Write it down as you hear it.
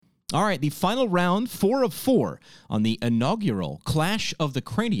All right, the final round, 4 of 4 on the inaugural Clash of the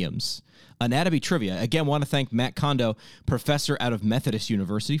Craniums Anatomy Trivia. Again, want to thank Matt Kondo, professor out of Methodist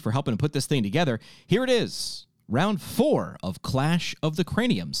University, for helping to put this thing together. Here it is, round 4 of Clash of the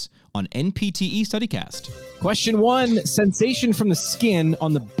Craniums on NPTE StudyCast. Question 1, sensation from the skin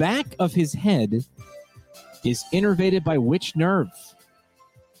on the back of his head is innervated by which nerve?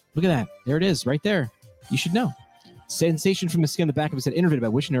 Look at that. There it is, right there. You should know. Sensation from the skin on the back of his head innervated by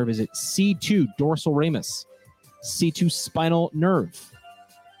which nerve? Is it C2, dorsal ramus, C2, spinal nerve,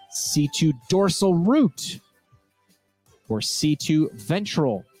 C2, dorsal root, or C2,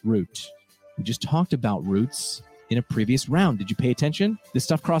 ventral root? We just talked about roots in a previous round. Did you pay attention? This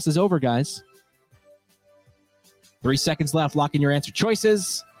stuff crosses over, guys. 3 seconds left. Lock in your answer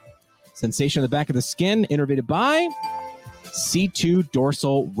choices. Sensation on the back of the skin innervated by C2,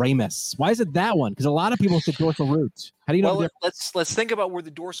 dorsal ramus. Why is it that one? Because a lot of people say dorsal root. How do you know? Well, let's think about where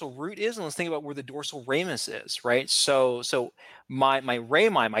the dorsal root is, and let's think about where the dorsal ramus is, right? So my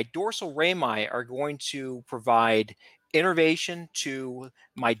rami, my dorsal rami, are going to provide innervation to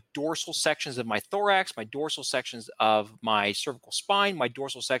my dorsal sections of my thorax, my dorsal sections of my cervical spine, my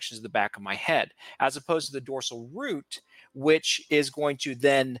dorsal sections of the back of my head, as opposed to the dorsal root, which is going to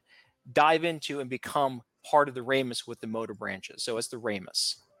then dive into and become part of the ramus with the motor branches. So it's the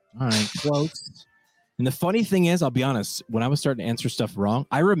ramus. All right, close. And the funny thing is, I'll be honest, when I was starting to answer stuff wrong,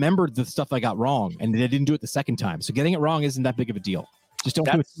 I remembered the stuff I got wrong, and I didn't do it the second time. So getting it wrong isn't that big of a deal. Just don't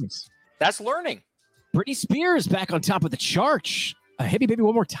do it twice. That's learning. Britney Spears back on top of the charts. Heavy Baby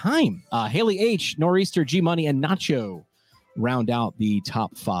one more time. Haley H, Nor'easter, G Money, and Nacho round out the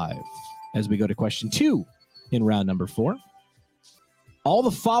top 5 as we go to question 2 in round number 4. All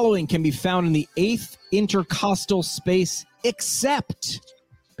the following can be found in the 8th intercostal space except,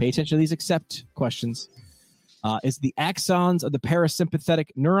 pay attention to these except questions, is the axons of the parasympathetic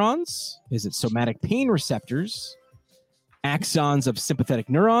neurons? Is it somatic pain receptors, axons of sympathetic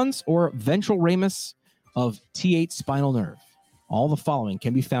neurons, or ventral ramus of T8 spinal nerve? All the following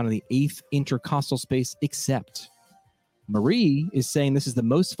can be found in the 8th intercostal space except. Marie is saying this is the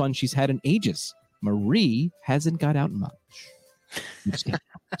most fun she's had in ages. Marie hasn't got out much. Just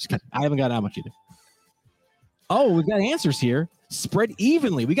kidding. I haven't got out much either. Oh, we've got answers here. Spread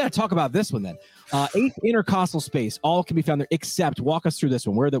evenly. We got to talk about this one then. 8th intercostal space. All can be found there except. Walk us through this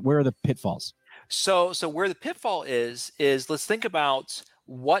one. Where are the pitfalls? So where the pitfall is let's think about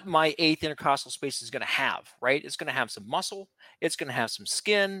what my 8th intercostal space is going to have, right? It's going to have some muscle. It's going to have some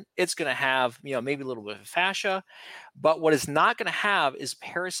skin. It's going to have, maybe a little bit of fascia. But what it's not going to have is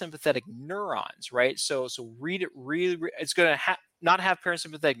parasympathetic neurons, right? So read it really, it's going to not have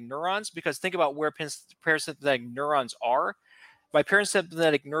parasympathetic neurons, because think about where parasympathetic neurons are. My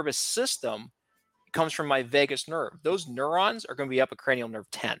parasympathetic nervous system comes from my vagus nerve. Those neurons are going to be up at cranial nerve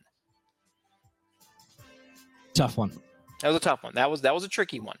 10. Tough one. That was a tough one. That was a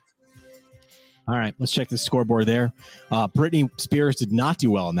tricky one. All right, let's check the scoreboard there. Britney Spears did not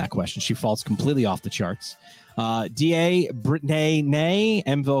do well in that question. She falls completely off the charts. DA, Brittany, Nay,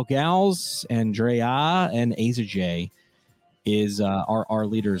 Mville Gals, Andrea, and Aza J is our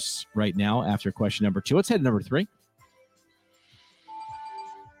leaders right now after question number 2. Let's head to number 3.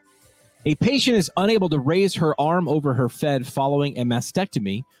 A patient is unable to raise her arm over her head following a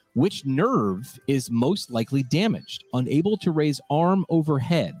mastectomy. Which nerve is most likely damaged? Unable to raise arm over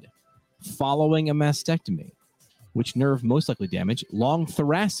head following a mastectomy. Which nerve most likely damaged? Long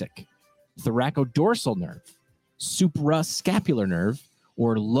thoracic, thoracodorsal nerve, suprascapular nerve,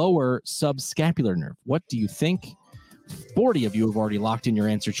 or lower subscapular nerve? What do you think? 40 of you have already locked in your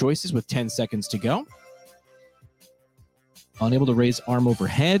answer choices with 10 seconds to go. Unable to raise arm over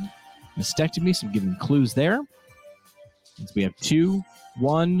head, mastectomy, so I'm giving clues there. As we have 2,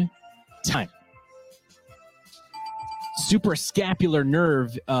 1, time. Suprascapular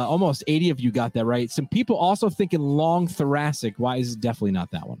nerve. Almost 80 of you got that right. Some people also thinking long thoracic. Why is it definitely not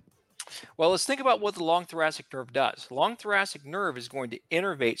that one? Well, let's think about what the long thoracic nerve does. The long thoracic nerve is going to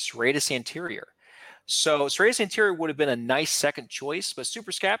innervate serratus anterior. So serratus anterior would have been a nice second choice, but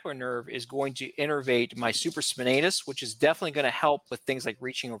suprascapular nerve is going to innervate my supraspinatus, which is definitely going to help with things like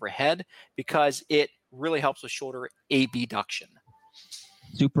reaching overhead, because it really helps with shoulder abduction.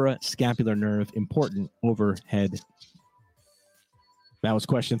 Suprascapular nerve, important overhead. That was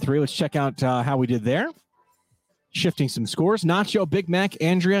question 3. Let's check out how we did there. Shifting some scores. Nacho, Big Mac,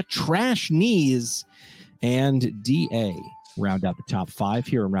 Andrea, Trash Knees, and DA round out the top 5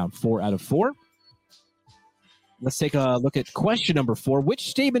 here in round 4 out of 4. Let's take a look at question number 4. Which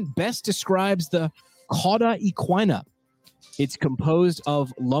statement best describes the cauda equina? It's composed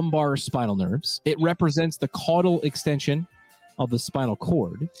of lumbar spinal nerves. It represents the caudal extension of the spinal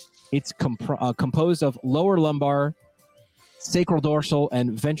cord. It's composed of lower lumbar, sacral dorsal,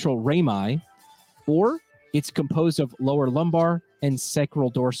 and ventral rami, or it's composed of lower lumbar and sacral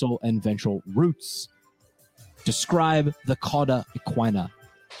dorsal and ventral roots. Describe the cauda equina.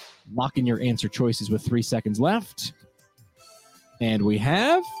 Lock in your answer choices with 3 seconds left. And we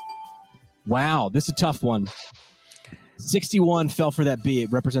have, wow, this is a tough one. 61 fell for that B.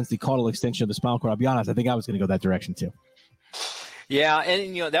 It represents the caudal extension of the spinal cord. I'll be honest, I think I was going to go that direction too. Yeah,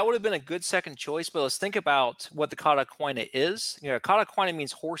 and that would have been a good second choice, but let's think about what the cauda equina is. Cauda equina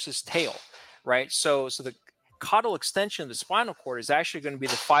means horse's tail, right? So the caudal extension of the spinal cord is actually going to be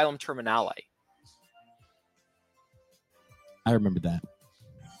the filum terminale. I remember that.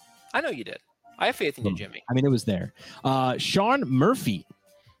 I know you did. I have faith in you, Jimmy. I mean, it was there. Sean Murphy,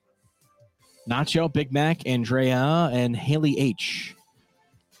 Nacho, Big Mac, Andrea, and Haley H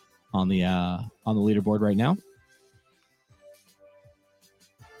on the leaderboard right now.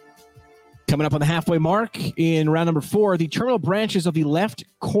 Coming up on the halfway mark in round number 4, the terminal branches of the left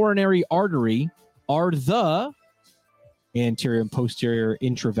coronary artery are the anterior and posterior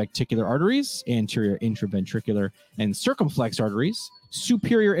intravesicular arteries, anterior intraventricular and circumflex arteries,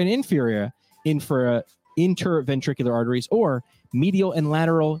 superior and inferior interventricular arteries, or medial and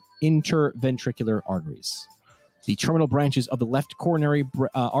lateral interventricular arteries. The terminal branches of the left coronary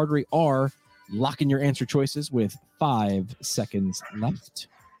artery are, lock in your answer choices with 5 seconds left.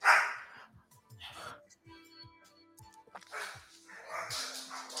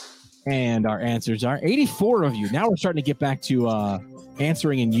 And our answers are 84 of you. Now we're starting to get back to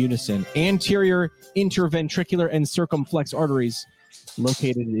answering in unison. Anterior interventricular and circumflex arteries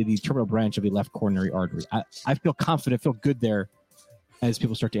located in the terminal branch of the left coronary artery. I feel confident, feel good there as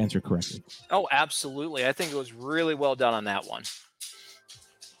people start to answer correctly. Oh, absolutely. I think it was really well done on that one.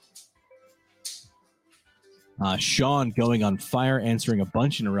 Sean going on fire, answering a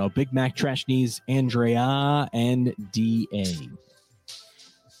bunch in a row. Big Mac, Trash Knees, Andrea, and D.A.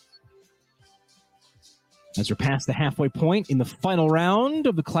 As we're past the halfway point in the final round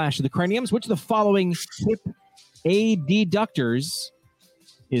of the Clash of the Craniums, which of the following hip adductors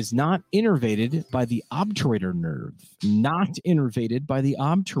is not innervated by the obturator nerve? Not innervated by the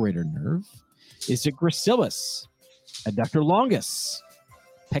obturator nerve. Is it gracilis, adductor longus,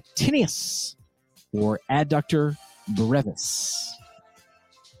 pectineus, or adductor brevis?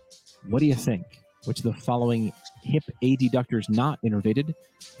 What do you think? Which of the following hip adductors not innervated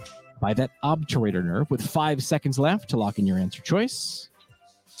by that obturator nerve? With 5 seconds left to lock in your answer choice.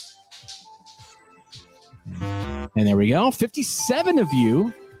 And there we go. 57 of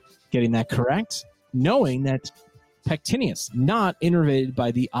you getting that correct, knowing that pectineus not innervated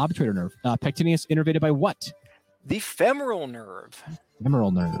by the obturator nerve. Pectineus innervated by what? The femoral nerve.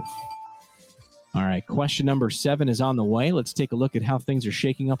 Femoral nerve. All right, question number 7 is on the way. Let's take a look at how things are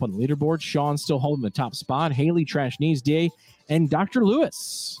shaking up on the leaderboard. Sean still holding the top spot. Haley, Trash Knees, D.A., and Dr.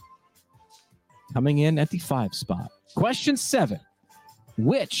 Lewis coming in at the 5 spot. Question 7.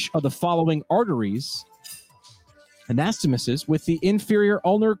 Which of the following arteries anastomosis with the inferior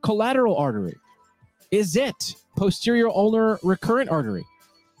ulnar collateral artery? Is it posterior ulnar recurrent artery,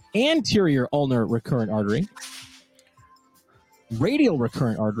 anterior ulnar recurrent artery, radial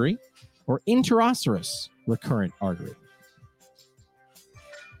recurrent artery, or interosseous recurrent artery?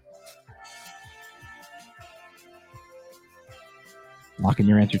 Lock in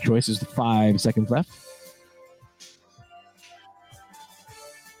your answer choices. 5 seconds left.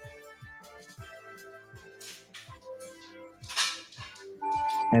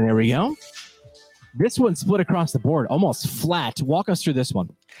 And there we go. This one split across the board, almost flat. Walk us through this one.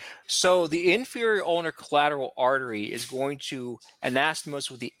 So the inferior ulnar collateral artery is going to anastomose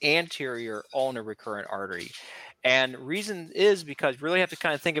with the anterior ulnar recurrent artery. And reason is because you really have to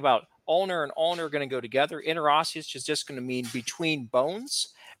kind of think about ulnar and ulnar are going to go together. Interosseous is just going to mean between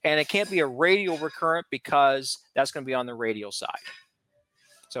bones. And it can't be a radial recurrent because that's going to be on the radial side.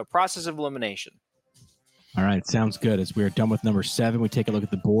 So process of elimination. All right, sounds good. As we are done with number 7, we take a look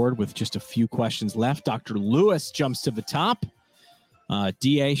at the board with just a few questions left. Dr. Lewis jumps to the top.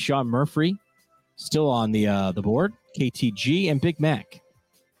 D.A., Sean Murphy still on the board. KTG and Big Mac.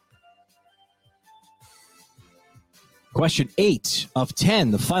 Question 8 of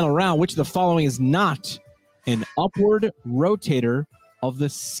 10, the final round. Which of the following is not an upward rotator of the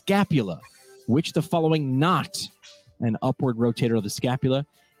scapula? Which of the following not an upward rotator of the scapula?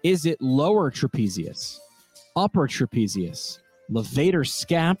 Is it lower trapezius, upper trapezius, levator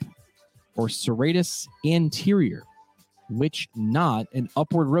scap, or serratus anterior? Which not an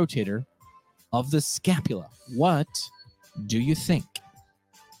upward rotator of the scapula? What do you think?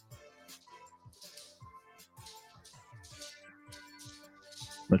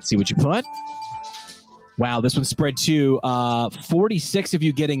 Let's see what you put. Wow, this one spread too. 46 of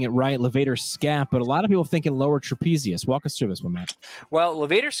you getting it right, levator scap, but a lot of people thinking lower trapezius. Walk us through this one, Matt. Well,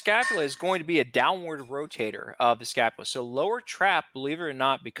 levator scapula is going to be a downward rotator of the scapula. So lower trap, believe it or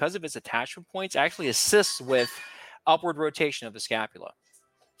not, because of its attachment points, actually assists with upward rotation of the scapula.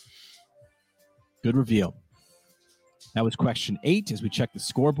 Good reveal. That was question 8 as we check the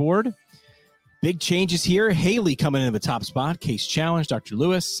scoreboard. Big changes here. Haley coming into the top spot. Case challenge, Dr.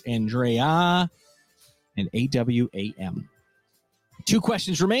 Lewis, Andrea, and AWAM. 2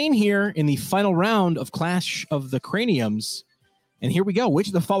 questions remain here in the final round of Clash of the Craniums. And here we go. Which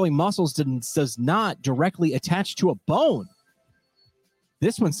of the following muscles does not directly attach to a bone?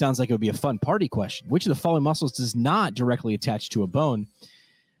 This one sounds like it would be a fun party question. Which of the following muscles does not directly attach to a bone?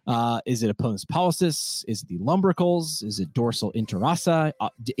 Is it opponent's pollicis? Is it the lumbricals? Is it dorsal interossei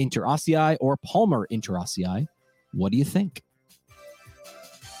or palmar interossei? What do you think?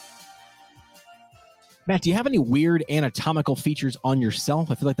 Matt, do you have any weird anatomical features on yourself?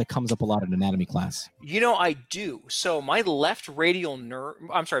 I feel like that comes up a lot in anatomy class. I do. So my left radial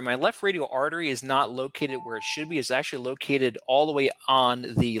artery is not located where it should be. It's actually located all the way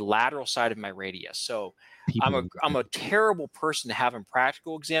on the lateral side of my radius. So I'm a terrible person to have in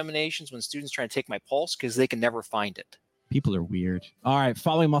practical examinations when students try to take my pulse because they can never find it. People are weird. All right,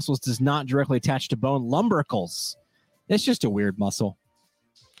 following muscles does not directly attach to bone. Lumbricals. It's just a weird muscle.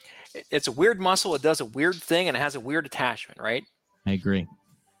 It's a weird muscle. It does a weird thing, and it has a weird attachment, right? I agree.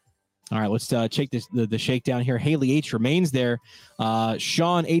 All right, let's check the shakedown here. Haley H remains there.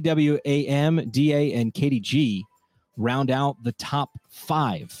 Sean, AWAM, DA, and Katie G round out the top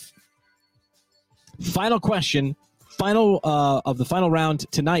 5. Final question, of the final round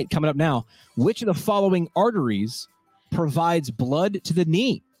tonight, coming up now. Which of the following arteries provides blood to the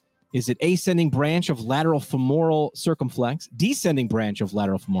knee? Is it ascending branch of lateral femoral circumflex, descending branch of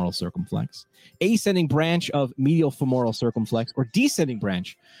lateral femoral circumflex, ascending branch of medial femoral circumflex, or descending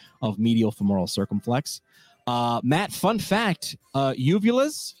branch of medial femoral circumflex? Matt, fun fact,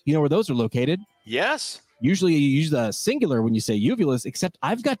 uvulas, you know where those are located? Yes. Usually you use the singular when you say uvulas, except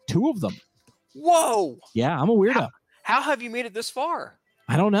I've got 2 of them. Whoa. Yeah, I'm a weirdo. How have you made it this far?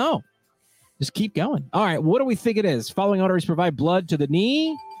 I don't know. Just keep going. All right, what do we think it is? Following arteries provide blood to the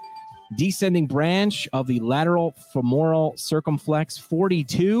knee. Descending branch of the lateral femoral circumflex,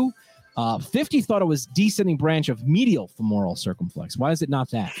 42. 50 thought it was descending branch of medial femoral circumflex. Why is it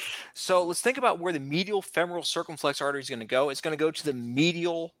not that? So let's think about where the medial femoral circumflex artery is going to go. It's going to go to the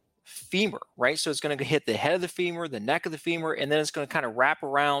medial femur, right? So it's going to hit the head of the femur, the neck of the femur, and then it's going to kind of wrap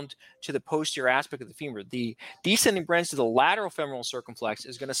around to the posterior aspect of the femur. The descending branch to the lateral femoral circumflex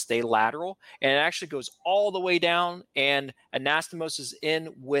is going to stay lateral, and it actually goes all the way down, and anastomose is in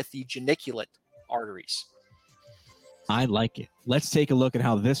with the geniculate arteries. I like it. Let's take a look at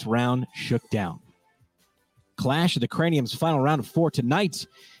how this round shook down. Clash of the Craniums, final round of 4 tonight.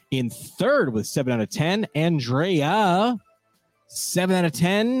 In third with 7 out of 10, Andrea. 7 out of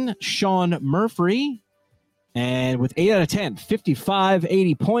 10, Sean Murphy. And with 8 out of 10, 55,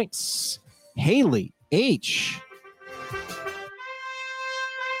 80 points, Haley H.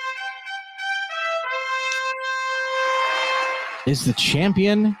 is the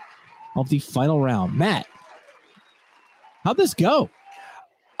champion of the final round. Matt, how'd this go?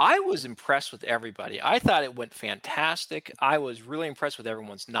 I was impressed with everybody. I thought it went fantastic. I was really impressed with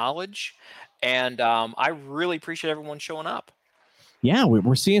everyone's knowledge, and I really appreciate everyone showing up. Yeah,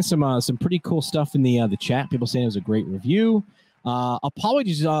 we're seeing some pretty cool stuff in the chat. People saying it was a great review.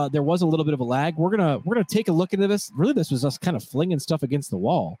 Apologies, there was a little bit of a lag. We're gonna take a look into this. Really, this was us kind of flinging stuff against the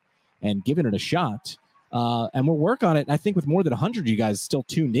wall and giving it a shot. And we'll work on it. I think with more than 100 of you guys still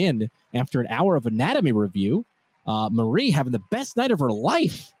tuned in after an hour of anatomy review. Marie having the best night of her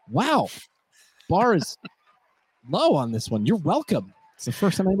life. Wow. Bar is low on this one. You're welcome. It's the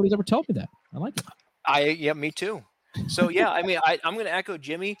first time anybody's ever told me that. I like it. Yeah, me too. So, yeah, I mean, I'm going to echo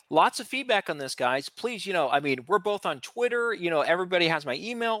Jimmy. Lots of feedback on this, guys. Please, we're both on Twitter. Everybody has my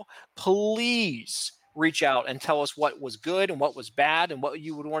email. Please reach out and tell us what was good and what was bad and what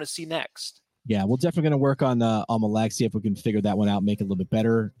you would want to see next. Yeah, we're definitely going to work on the lag, see if we can figure that one out, make it a little bit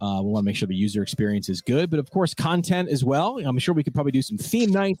better. We want to make sure the user experience is good, but of course, content as well. I'm sure we could probably do some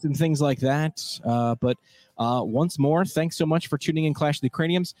theme nights and things like that. But once more, thanks so much for tuning in Clash of the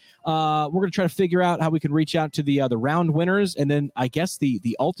Craniums. We're going to try to figure out how we can reach out to the round winners, and then I guess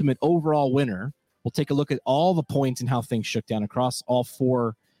the ultimate overall winner. We'll take a look at all the points and how things shook down across all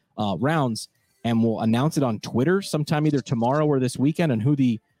 4 rounds, and we'll announce it on Twitter sometime either tomorrow or this weekend on who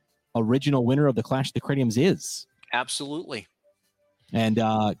the original winner of the Clash of the Craniums is. Absolutely. And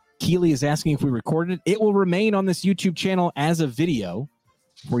Keely is asking if we recorded it. It will remain on this YouTube channel as a video.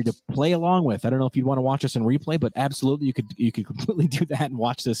 for you to play along with. I don't know if you'd want to watch us in replay, but absolutely you could completely do that and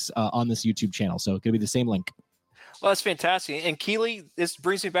watch this on this YouTube channel. So it's going to be the same link. Well, that's fantastic. And Keely, this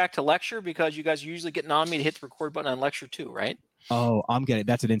brings me back to lecture because you guys are usually getting on me to hit the record button on lecture too, right? Oh, I'm getting it.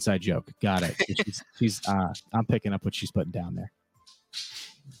 That's an inside joke. Got it. I'm picking up what she's putting down there.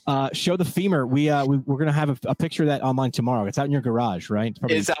 Show the femur. We're gonna have a picture of that online tomorrow. It's out in your garage, right?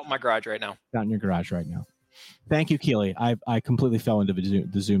 It's out in my garage right now. Out in your garage right now. Thank you, Keely. I completely fell into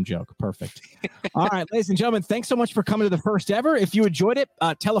the Zoom joke. Perfect. All right, ladies and gentlemen, thanks so much for coming to the first ever. If you enjoyed it,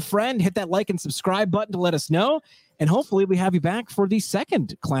 tell a friend, hit that like and subscribe button to let us know. And hopefully we have you back for the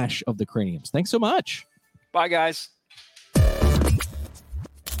second Clash of the Craniums. Thanks so much. Bye, guys.